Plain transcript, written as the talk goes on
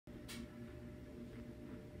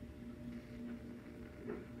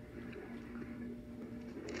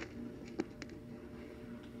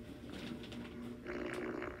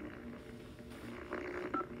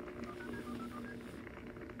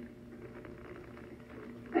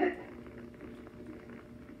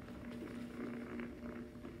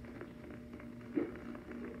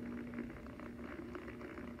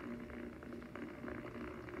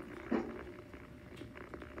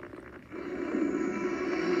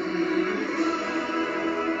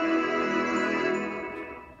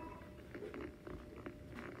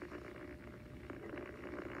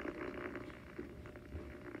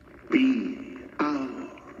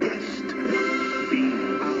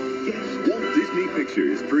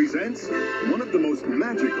Pictures presents one of the most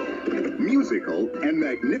magical, musical, and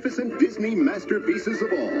magnificent Disney masterpieces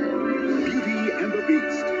of all, Beauty and the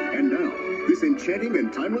Beast. And now, this enchanting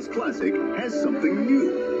and timeless classic has something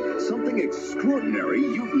new, something extraordinary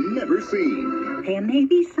you've never seen. There may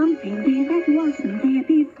be something there that wasn't there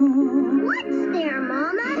before. What's there,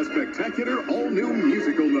 Mama? A spectacular, all-new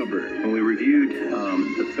musical number. When we reviewed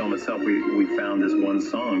the film itself, we found this one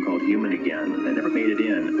song called Human Again that never made it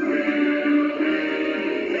in.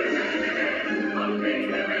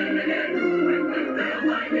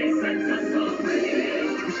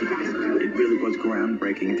 It really was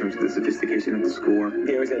groundbreaking in terms of the sophistication of the score.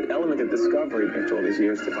 There was an element of discovery after all these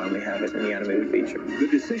years to finally have it in the animated feature. The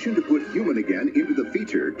decision to put Human Again into the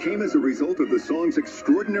feature came as a result of the song's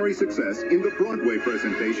extraordinary success in the Broadway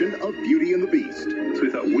presentation of Beauty and the Beast. So we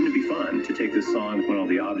thought, wouldn't it be fun to take this song when all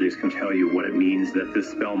the objects can tell you what it means that this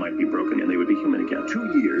spell might be broken and they would be human again?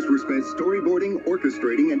 2 years were spent storyboarding,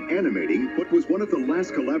 orchestrating, and animating what was one of the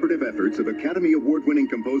last collaborative efforts of Academy Award-winning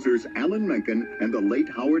composers Alan Menken and the late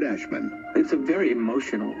Howard Ashman. It's a very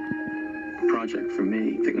emotional project for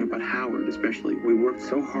me, thinking about Howard especially. We worked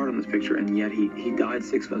so hard on this picture, and yet he died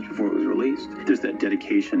 6 months before it was released. There's that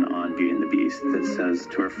dedication on Beauty and the Beast that says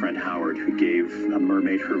to our friend Howard, who gave a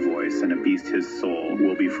mermaid her voice and a beast his soul,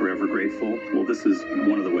 we'll be forever grateful. Well, this is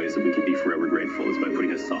one of the ways that we can be forever grateful is by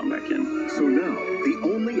putting his song back in. So now, the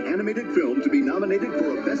only animated film to be nominated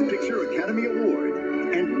for a Best Picture Academy Award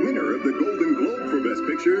and winner of the Golden Globe for Best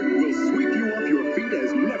Picture will sweep you off your feet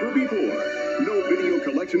as never before. No video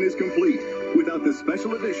collection is complete without the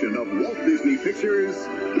special edition of Walt Disney Pictures'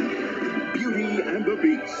 Beauty and the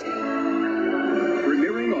Beast.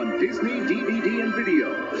 Premiering on Disney DVD and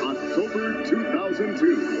video, October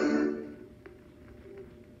 2002.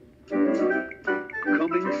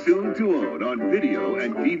 Coming soon to own on video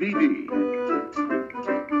and DVD.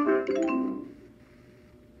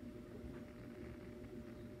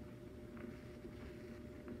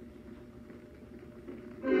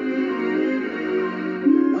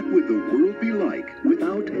 What would the world be like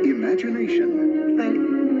without imagination?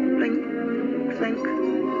 Think.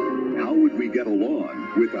 How would we get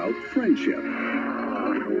along without friendship?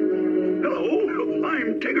 Hello,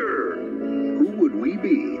 I'm Tigger. Who would we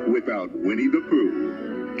be without Winnie the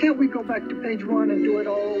Pooh? Can't we go back to page 1 and do it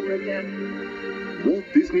all over again? Walt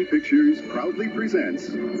Disney Pictures proudly presents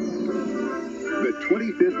the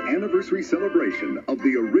 25th anniversary celebration of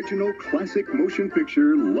the original classic motion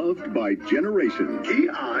picture loved by generations.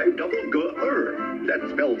 G-I-double-G-R. That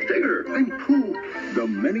spells Tigger. And Pooh, the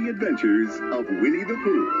many adventures of Winnie the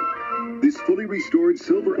Pooh. This fully restored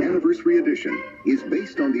Silver Anniversary Edition is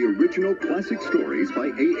based on the original classic stories by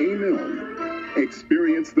A.A. Milne.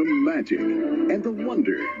 Experience the magic and the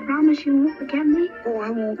wonder. Promise you won't forget me? Oh, I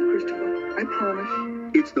won't, Christopher. I promise.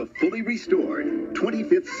 It's the fully restored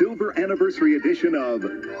 25th Silver Anniversary Edition of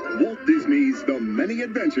Walt Disney's The Many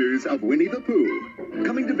Adventures of Winnie the Pooh.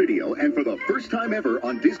 Coming to video and for the first time ever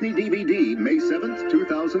on Disney DVD, May 7th,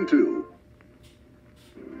 2002.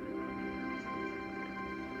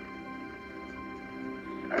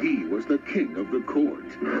 He was the king of the court.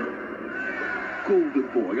 Golden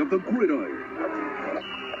boy of the gridiron.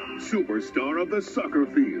 Superstar of the soccer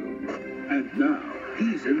field. And now,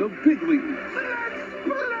 he's in the big leagues.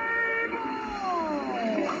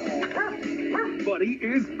 Buddy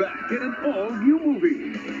is back in an all-new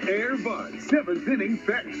movie, Air Bud 7th Inning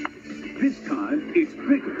Fetch. This time, it's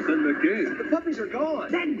bigger than the game. The puppies are gone.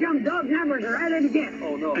 That dumb dog numbers are at it again.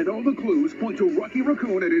 Oh, no. And all the clues point to Rocky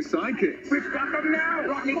Raccoon and his sidekicks. We've got them now.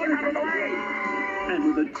 Rocky, get out of the way.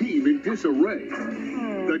 And with a team in disarray,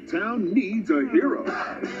 the town needs a hero.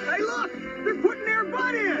 Hey, look! They're putting their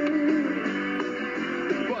butt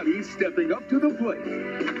in! Buddy's stepping up to the plate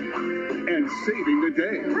and saving the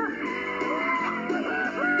day.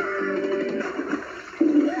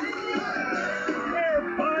 Air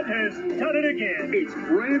Bud has done it again. It's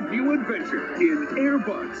brand new adventure in Air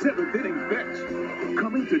Bud 7th Inning Fetch.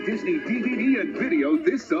 Coming to Disney DVD and video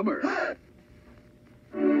this summer.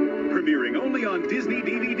 Premiering only on Disney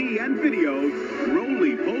DVD and video,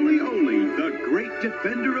 Rolie Polie Olie, the great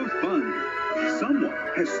defender of fun. Someone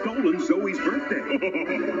has stolen Zoe's birthday.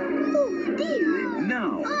 Oh, dear.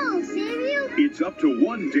 Now, Oh, Samuel. it's up to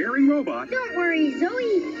one daring robot Don't worry,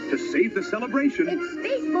 Zoe. to save the celebration It's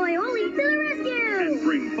Space Boy Ollie to the rescue. and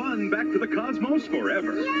bring fun back to the cosmos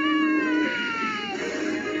forever. Yay!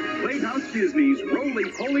 Playhouse Disney's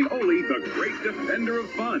Rolie Polie Olie, the great defender of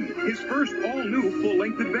fun. His first all-new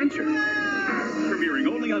full-length adventure. Premiering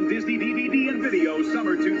only on Disney DVD and video,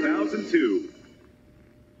 summer 2002.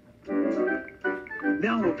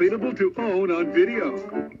 Now available to own on video.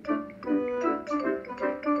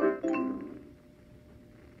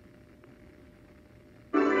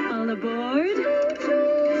 aboard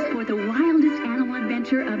for the wildest animal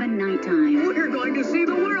adventure of a nighttime. We're going to see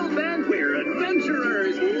the world, Ben. We're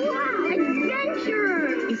adventurers. Wow,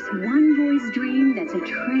 adventurers! It's one boy's dream that's a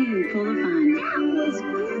train full of fun. That was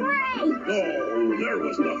great! Oh, there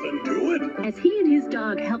was nothing to it. As he and his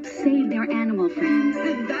dog help save their animal friends.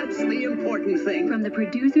 And that's the important thing. From the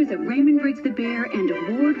producers of Raymond Briggs the Bear and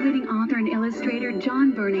award-winning author and illustrator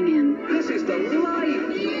John Burningham. This is the life.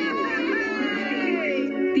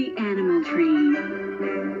 The Animal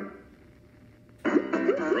Train.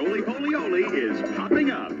 Rolie Polie Olie is popping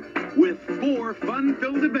up with 4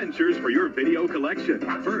 fun-filled adventures for your video collection.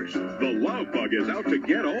 First, the love bug is out to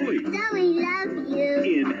get Olie Zoe loves you.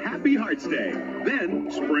 in Happy Hearts Day. Then,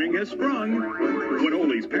 spring has sprung when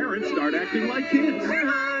Olie's parents start acting like kids. We're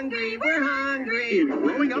hungry. We're hungry. In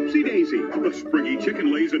Growing Upsy Daisy, the springy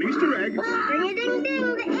chicken lays an Easter egg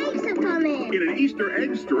Ring-a-ding-ding, the eggs have come in. in an Easter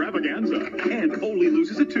Egg-Stravaganza. And Olie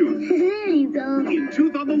loses a tooth There you go. in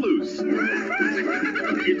Tooth on the Loose.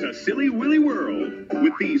 It's a silly willy world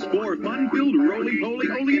with these 4 fun-filled Rolie Polie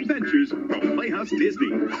Olie adventures from Playhouse Disney.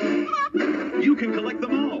 You can collect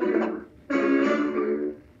them all.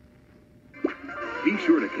 Be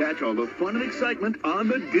sure to catch all the fun and excitement on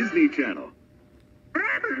the Disney Channel.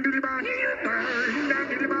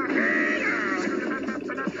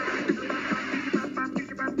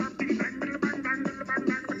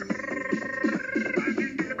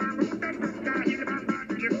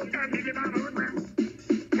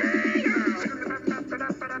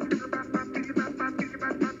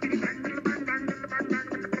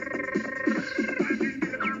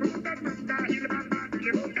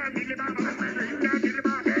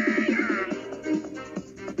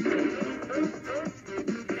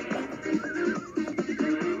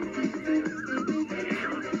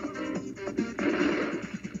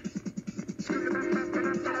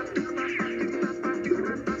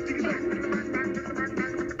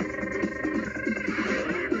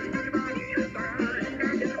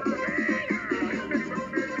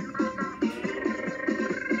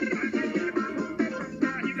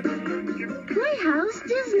 Playhouse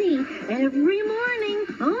Disney. Every morning,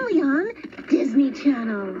 only on Disney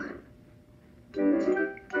Channel.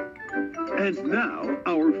 And now,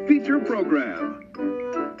 our feature program.